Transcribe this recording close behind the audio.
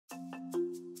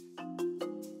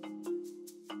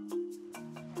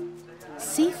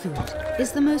Seafood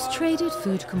is the most traded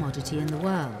food commodity in the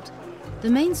world, the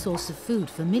main source of food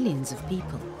for millions of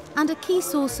people, and a key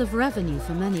source of revenue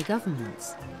for many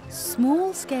governments.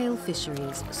 Small-scale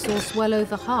fisheries source well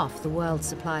over half the world's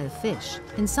supply of fish,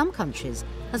 in some countries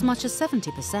as much as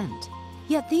 70%.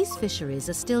 Yet these fisheries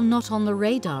are still not on the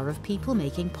radar of people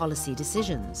making policy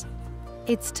decisions.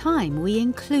 It's time we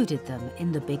included them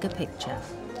in the bigger picture.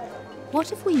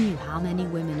 What if we knew how many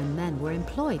women and men were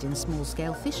employed in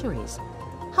small-scale fisheries?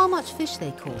 How much fish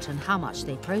they caught and how much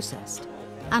they processed?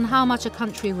 And how much a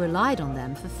country relied on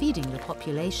them for feeding the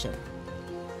population?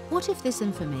 What if this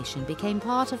information became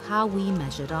part of how we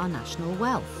measured our national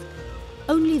wealth?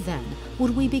 Only then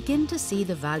would we begin to see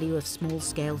the value of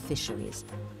small-scale fisheries,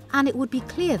 and it would be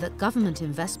clear that government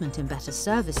investment in better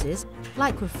services,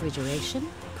 like refrigeration,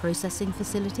 processing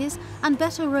facilities, and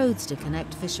better roads to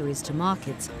connect fisheries to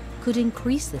markets, could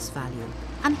increase this value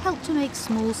and help to make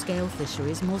small-scale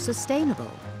fisheries more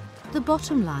sustainable. The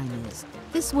bottom line is,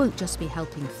 this won't just be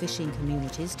helping fishing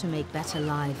communities to make better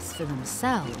lives for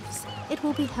themselves, it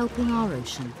will be helping our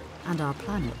ocean and our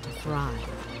planet to thrive.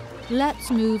 Let's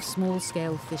move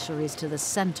small-scale fisheries to the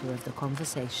centre of the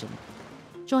conversation.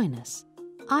 Join us.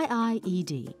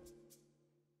 IIED